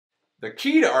The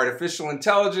key to artificial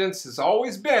intelligence has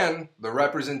always been the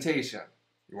representation.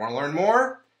 You want to learn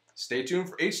more? Stay tuned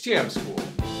for HTM School.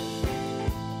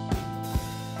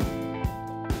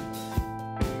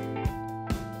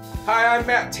 Hi, I'm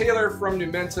Matt Taylor from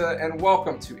Numenta and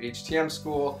welcome to HTM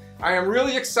School. I am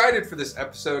really excited for this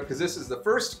episode because this is the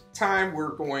first time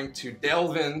we're going to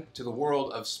delve into the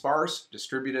world of sparse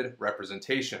distributed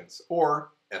representations, or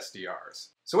SDRs.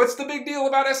 So what's the big deal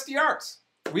about SDRs?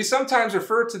 We sometimes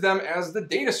refer to them as the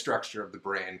data structure of the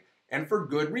brain, and for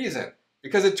good reason,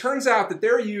 because it turns out that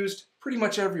they're used pretty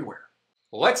much everywhere.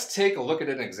 Let's take a look at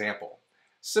an example.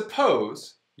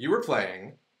 Suppose you were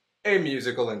playing a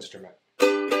musical instrument.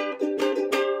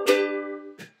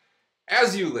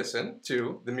 As you listen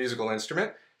to the musical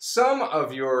instrument, some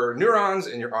of your neurons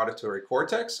in your auditory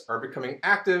cortex are becoming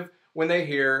active when they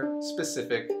hear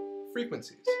specific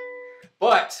frequencies.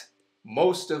 But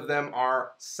most of them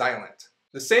are silent.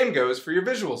 The same goes for your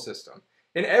visual system.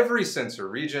 In every sensor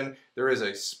region, there is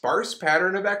a sparse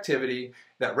pattern of activity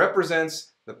that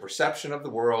represents the perception of the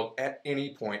world at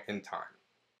any point in time.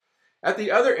 At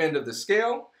the other end of the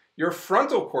scale, your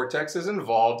frontal cortex is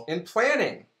involved in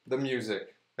planning the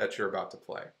music that you're about to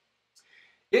play.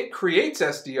 It creates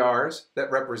SDRs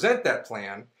that represent that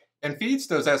plan and feeds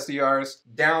those SDRs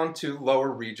down to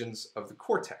lower regions of the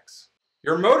cortex.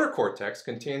 Your motor cortex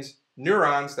contains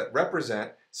neurons that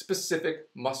represent specific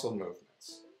muscle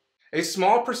movements. A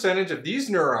small percentage of these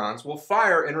neurons will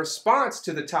fire in response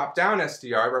to the top-down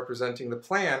SDR representing the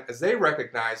plan as they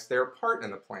recognize their part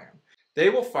in the plan. They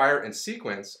will fire in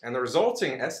sequence, and the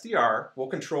resulting SDR will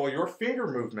control your finger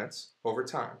movements over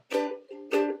time.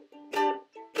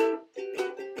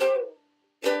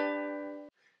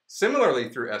 Similarly,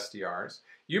 through SDRs,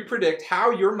 you predict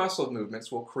how your muscle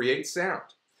movements will create sound.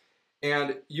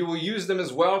 And you will use them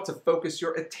as well to focus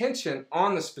your attention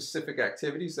on the specific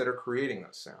activities that are creating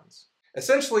those sounds.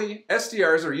 Essentially,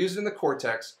 SDRs are used in the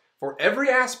cortex for every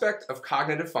aspect of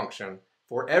cognitive function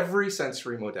for every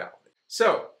sensory modality.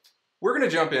 So, we're going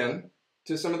to jump in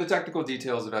to some of the technical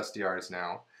details of SDRs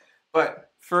now.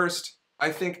 But first,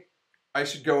 I think I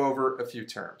should go over a few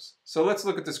terms. So let's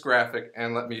look at this graphic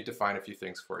and let me define a few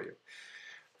things for you.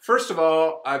 First of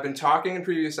all, I've been talking in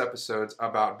previous episodes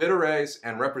about bit arrays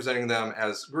and representing them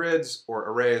as grids or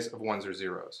arrays of ones or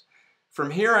zeros. From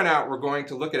here on out, we're going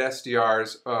to look at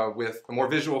SDRs with a more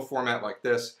visual format like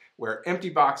this, where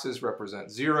empty boxes represent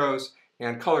zeros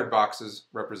and colored boxes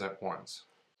represent ones.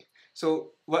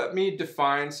 So let me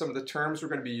define some of the terms we're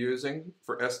going to be using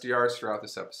for SDRs throughout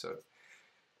this episode.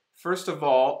 First of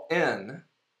all, N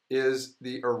is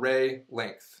the array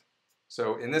length.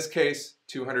 So in this case,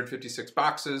 256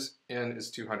 boxes, N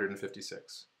is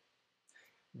 256.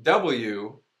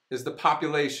 W is the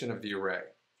population of the array.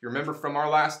 If you remember from our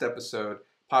last episode,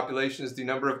 population is the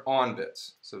number of on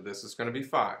bits. So this is going to be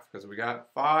 5, because we got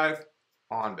 5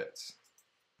 on bits.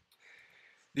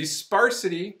 The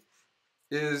sparsity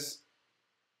is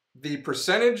the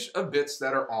percentage of bits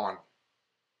that are on.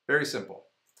 Very simple.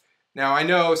 Now I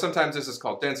know sometimes this is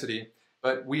called density,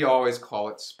 but we always call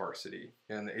it sparsity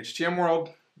in the HTM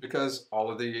world because all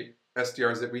of the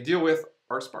SDRs that we deal with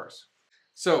are sparse.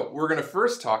 So we're going to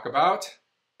first talk about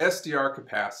SDR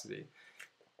capacity.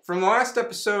 From the last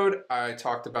episode, I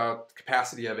talked about the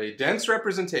capacity of a dense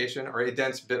representation or a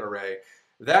dense bit array.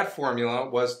 That formula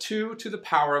was 2 to the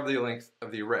power of the length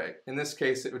of the array. In this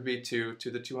case, it would be 2 to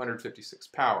the 256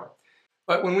 power.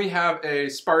 But when we have a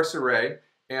sparse array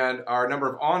and our number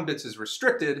of on bits is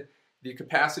restricted, the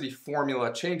capacity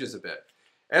formula changes a bit.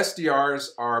 SDRs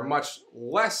are much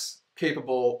less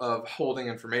capable of holding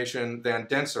information than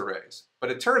dense arrays.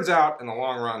 But it turns out, in the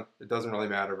long run, it doesn't really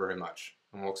matter very much.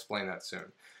 And we'll explain that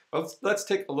soon. But let's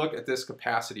take a look at this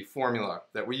capacity formula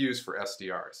that we use for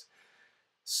SDRs.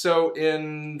 So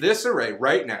in this array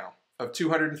right now of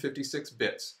 256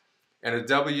 bits and a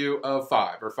W of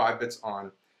 5, or 5 bits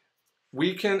on,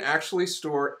 we can actually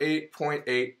store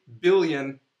 8.8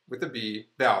 billion with a B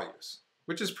values,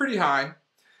 which is pretty high.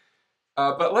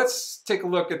 But let's take a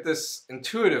look at this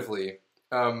intuitively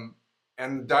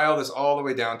and dial this all the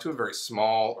way down to a very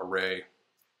small array.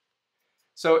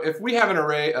 So if we have an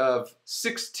array of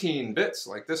 16 bits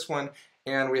like this one,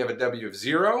 and we have a W of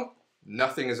 0,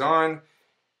 nothing is on,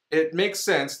 it makes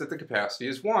sense that the capacity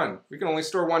is 1. We can only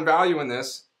store one value in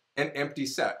this, an empty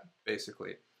set,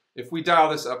 basically. If we dial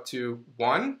this up to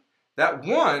 1, that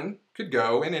 1 could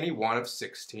go in any one of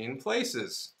 16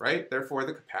 places, right? Therefore,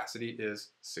 the capacity is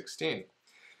 16.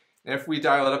 And if we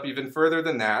dial it up even further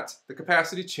than that, the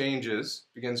capacity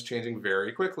begins changing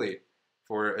very quickly.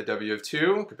 For a W of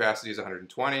 2, capacity is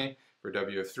 120. For a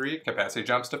W of 3, capacity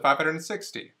jumps to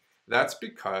 560. That's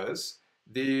because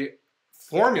the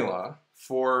formula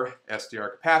for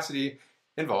SDR capacity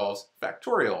involves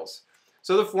factorials.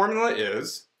 So the formula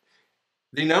is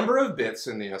the number of bits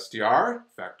in the SDR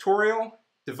factorial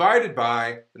divided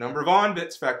by the number of on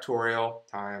bits factorial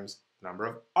times the number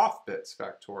of off bits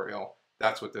factorial.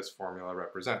 That's what this formula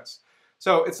represents.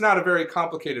 So it's not a very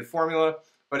complicated formula,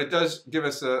 but it does give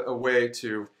us a way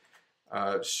to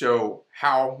show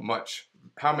how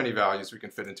many values we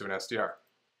can fit into an SDR.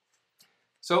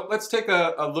 So let's take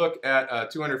a look at a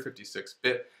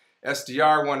 256-bit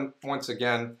SDR once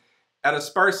again. At a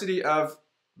sparsity of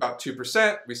about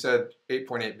 2%, we said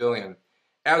 8.8 billion.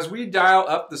 As we dial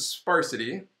up the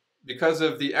sparsity, because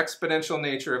of the exponential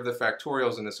nature of the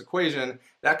factorials in this equation,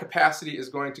 that capacity is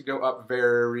going to go up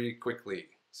very quickly.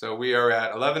 So we are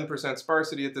at 11%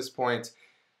 sparsity at this point,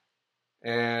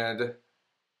 and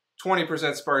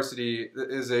 20% sparsity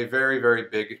is a very, very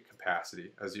big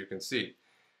capacity, as you can see.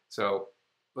 So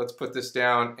let's put this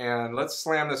down and let's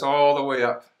slam this all the way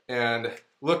up and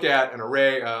look at an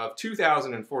array of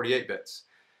 2,048 bits.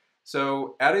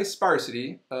 So at a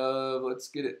sparsity of, let's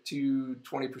get it to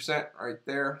 20% right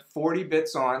there, 40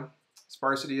 bits on,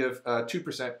 sparsity of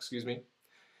 2%, excuse me,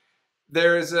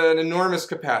 there's an enormous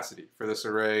capacity for this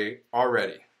array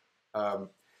already.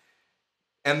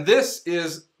 And this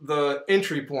is the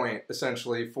entry point,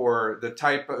 essentially, for the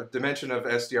type of dimension of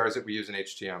SDRs that we use in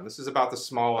HTM. This is about the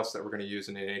smallest that we're going to use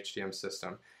in an HTM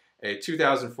system, a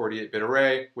 2048-bit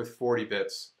array with 40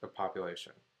 bits of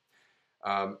population.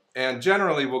 And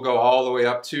generally, we'll go all the way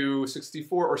up to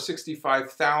 64 or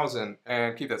 65,000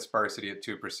 and keep that sparsity at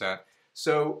 2%.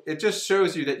 So it just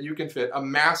shows you that you can fit a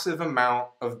massive amount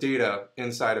of data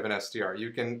inside of an SDR.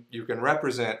 You can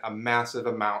represent a massive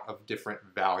amount of different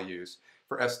values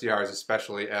for SDRs,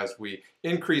 especially as we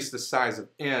increase the size of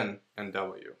N and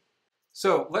W.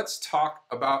 So let's talk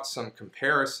about some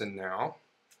comparison now.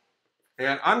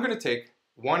 And I'm going to take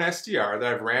one SDR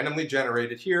that I've randomly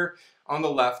generated here on the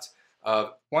left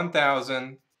of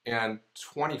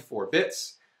 1,024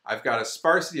 bits. I've got a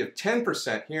sparsity of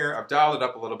 10% here. I've dialed it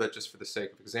up a little bit just for the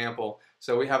sake of example.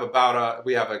 So we have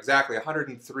exactly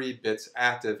 103 bits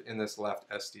active in this left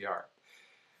SDR.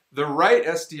 The right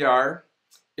SDR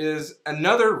is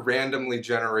another randomly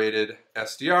generated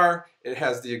SDR. It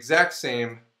has the exact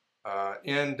same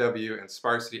N, W, and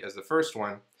sparsity as the first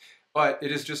one, but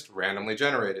it is just randomly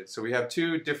generated. So we have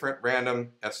two different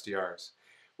random SDRs.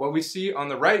 What we see on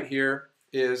the right here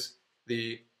is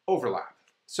the overlap.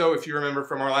 So if you remember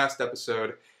from our last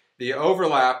episode, the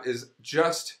overlap is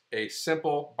just a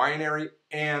simple binary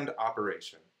AND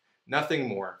operation, nothing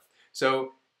more.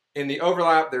 So in the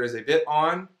overlap, there is a bit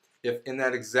on. If in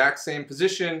that exact same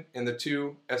position in the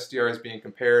two SDRs being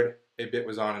compared, a bit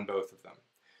was on in both of them.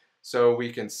 So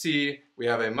we can see we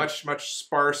have a much, much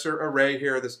sparser array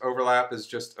here. This overlap is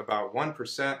just about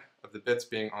 1% of the bits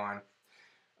being on,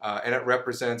 and it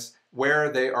represents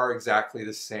where they are exactly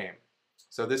the same.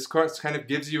 So this kind of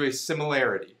gives you a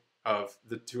similarity of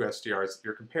the two SDRs that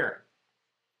you're comparing.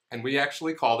 And we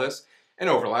actually call this an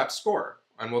overlap score,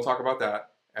 and we'll talk about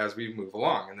that as we move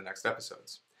along in the next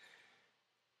episodes.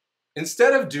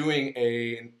 Instead of doing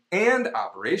an AND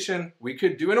operation, we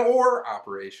could do an OR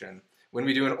operation. When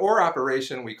we do an OR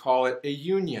operation, we call it a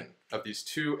union of these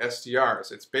two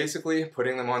SDRs. It's basically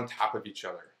putting them on top of each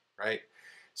other, right?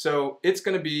 So it's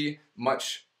going to be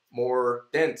much more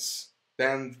dense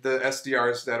than the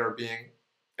SDRs that are being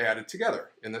added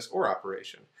together in this OR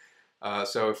operation.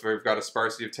 So if we've got a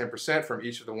sparsity of 10% from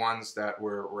each of the ones that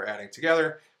we're adding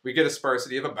together, we get a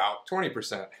sparsity of about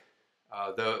 20%.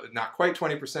 Though not quite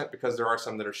 20% because there are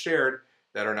some that are shared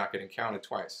that are not getting counted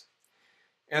twice.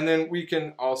 And then we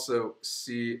can also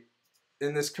see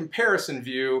in this comparison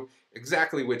view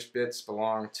exactly which bits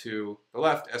belong to the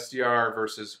left SDR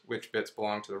versus which bits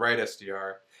belong to the right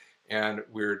SDR. And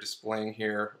we're displaying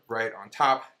here right on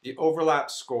top, the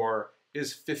overlap score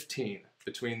is 15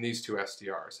 between these two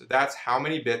SDRs. So that's how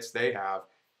many bits they have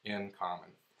in common.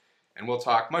 And we'll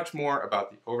talk much more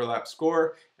about the overlap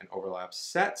score and overlap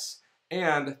sets,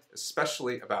 and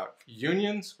especially about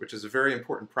unions, which is a very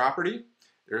important property.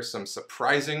 There's some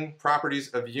surprising properties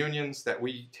of unions that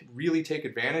we really take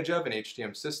advantage of in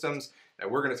HTM systems that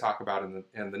we're going to talk about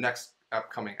in the next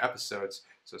upcoming episodes,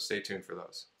 so stay tuned for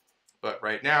those. But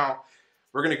right now,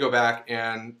 we're going to go back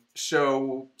and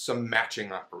show some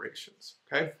matching operations,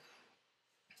 okay?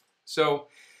 So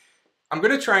I'm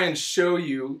going to try and show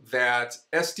you that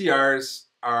SDRs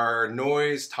are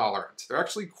noise tolerant. They're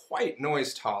actually quite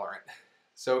noise tolerant.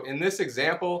 So in this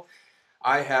example,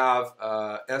 I have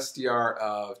a SDR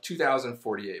of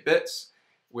 2,048 bits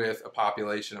with a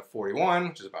population of 41,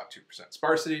 which is about 2%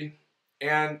 sparsity.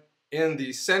 And in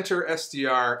the center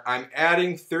SDR, I'm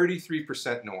adding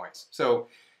 33% noise. So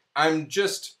I'm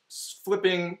just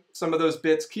flipping some of those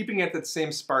bits, keeping it at the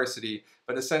same sparsity,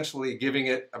 but essentially giving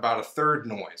it about a third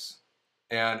noise.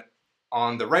 And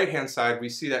on the right-hand side, we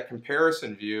see that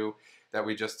comparison view that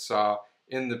we just saw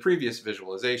in the previous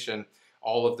visualization.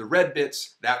 All of the red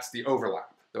bits, that's the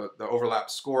overlap. The overlap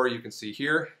score you can see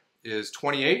here is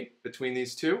 28 between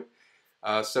these two.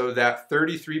 So that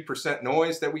 33%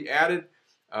 noise that we added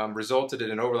resulted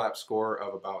in an overlap score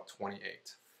of about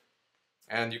 28.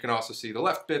 And you can also see the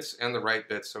left bits and the right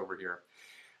bits over here.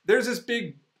 There's this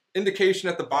big indication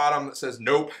at the bottom that says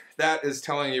nope. That is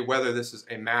telling you whether this is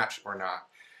a match or not.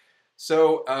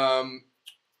 So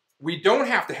we don't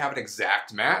have to have an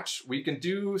exact match. We can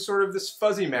do sort of this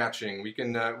fuzzy matching. We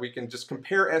can just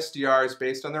compare SDRs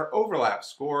based on their overlap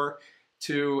score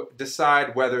to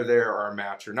decide whether they are a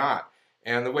match or not.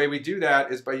 And the way we do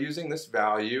that is by using this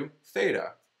value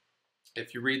theta.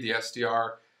 If you read the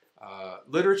SDR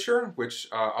literature, which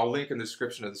I'll link in the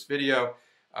description of this video,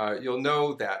 you'll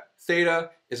know that theta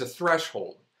is a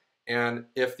threshold. And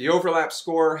if the overlap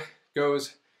score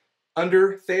goes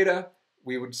under theta,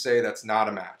 we would say that's not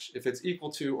a match. If it's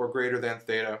equal to or greater than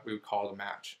theta, we would call it a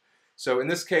match. So in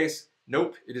this case,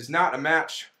 nope, it is not a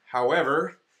match.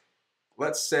 However,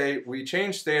 let's say we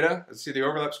change theta. Let's see, the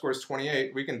overlap score is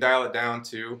 28. We can dial it down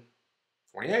to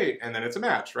 28, and then it's a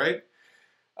match, right?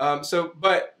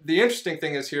 But the interesting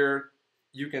thing is here,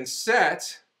 you can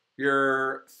set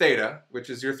your theta, which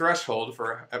is your threshold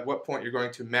for at what point you're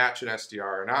going to match an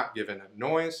SDR or not, given a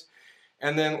noise.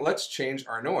 And then let's change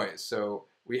our noise. So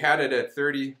we had it at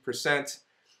 30%.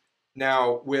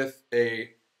 Now with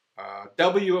a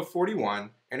W of 41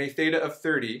 and a theta of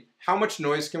 30, how much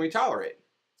noise can we tolerate?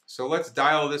 So let's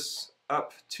dial this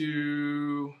up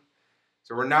to,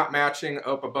 so we're not matching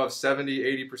up above 70,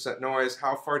 80% noise.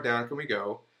 How far down can we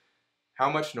go? How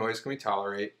much noise can we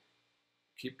tolerate?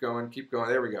 Keep going,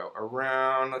 there we go.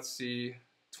 Around, let's see,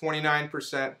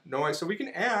 29% noise. So we can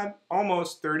add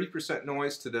almost 30%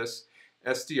 noise to this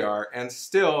SDR and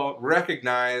still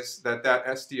recognize that that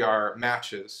SDR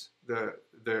matches the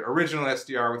original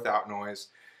SDR without noise.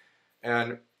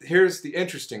 And here's the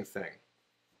interesting thing.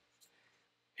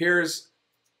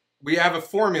 We have a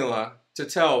formula to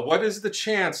tell what is the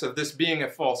chance of this being a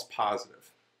false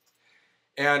positive.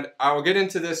 And I will get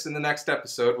into this in the next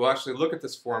episode. We'll actually look at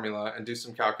this formula and do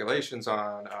some calculations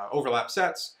on overlap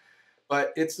sets.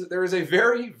 But there is a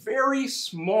very, very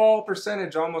small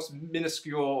percentage, almost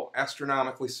minuscule,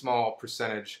 astronomically small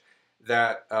percentage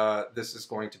that this is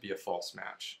going to be a false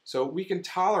match. So we can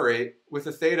tolerate, with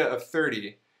a theta of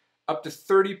 30, up to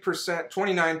 30%,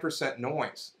 29%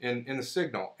 noise in the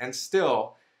signal, and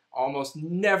still almost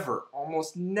never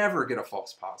get a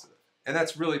false positive. And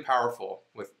that's really powerful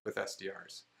with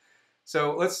SDRs.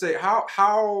 So let's say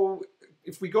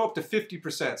if we go up to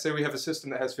 50%, say we have a system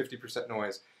that has 50%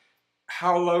 noise,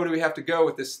 how low do we have to go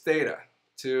with this theta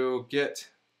to get,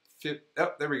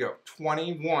 there we go,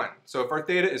 21. So if our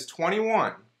theta is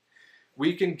 21,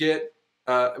 we can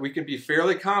be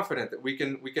fairly confident that we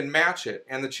can match it,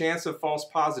 and the chance of false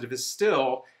positive is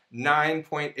still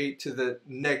 9.8 to the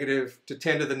negative, to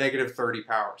 10 to the negative 30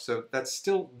 power. So that's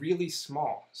still really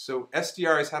small. So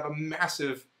SDRs have a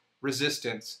massive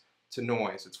resistance to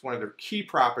noise. It's one of their key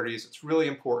properties. It's really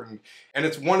important, and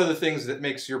it's one of the things that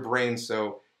makes your brain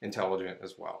so intelligent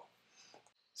as well.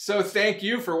 So thank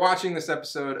you for watching this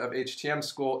episode of HTM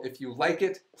School. If you like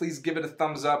it, please give it a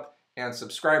thumbs up and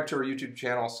subscribe to our YouTube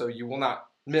channel so you will not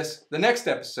miss the next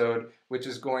episode, which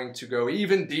is going to go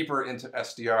even deeper into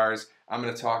SDRs. I'm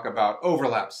going to talk about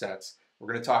overlap sets. We're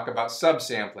going to talk about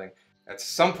subsampling. At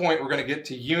some point, we're going to get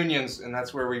to unions, and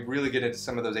that's where we really get into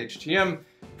some of those HTM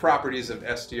properties of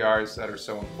SDRs that are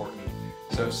so important.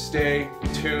 So stay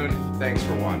tuned. Thanks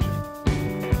for watching.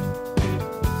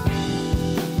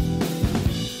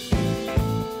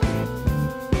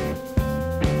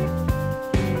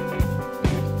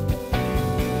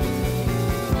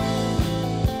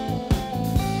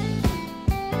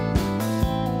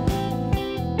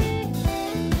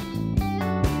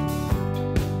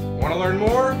 Want to learn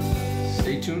more?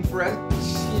 Stay tuned for SDR.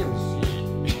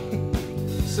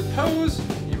 Suppose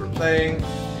you were playing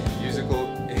a musical.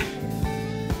 Take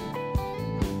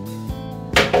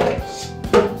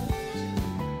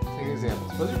an example.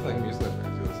 Suppose you're playing musical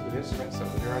instruments. Some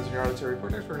of neurons in your auditory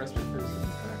cortex were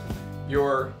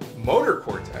your motor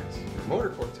cortex.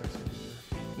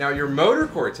 Now your motor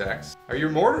cortex. Now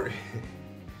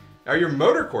your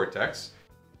motor cortex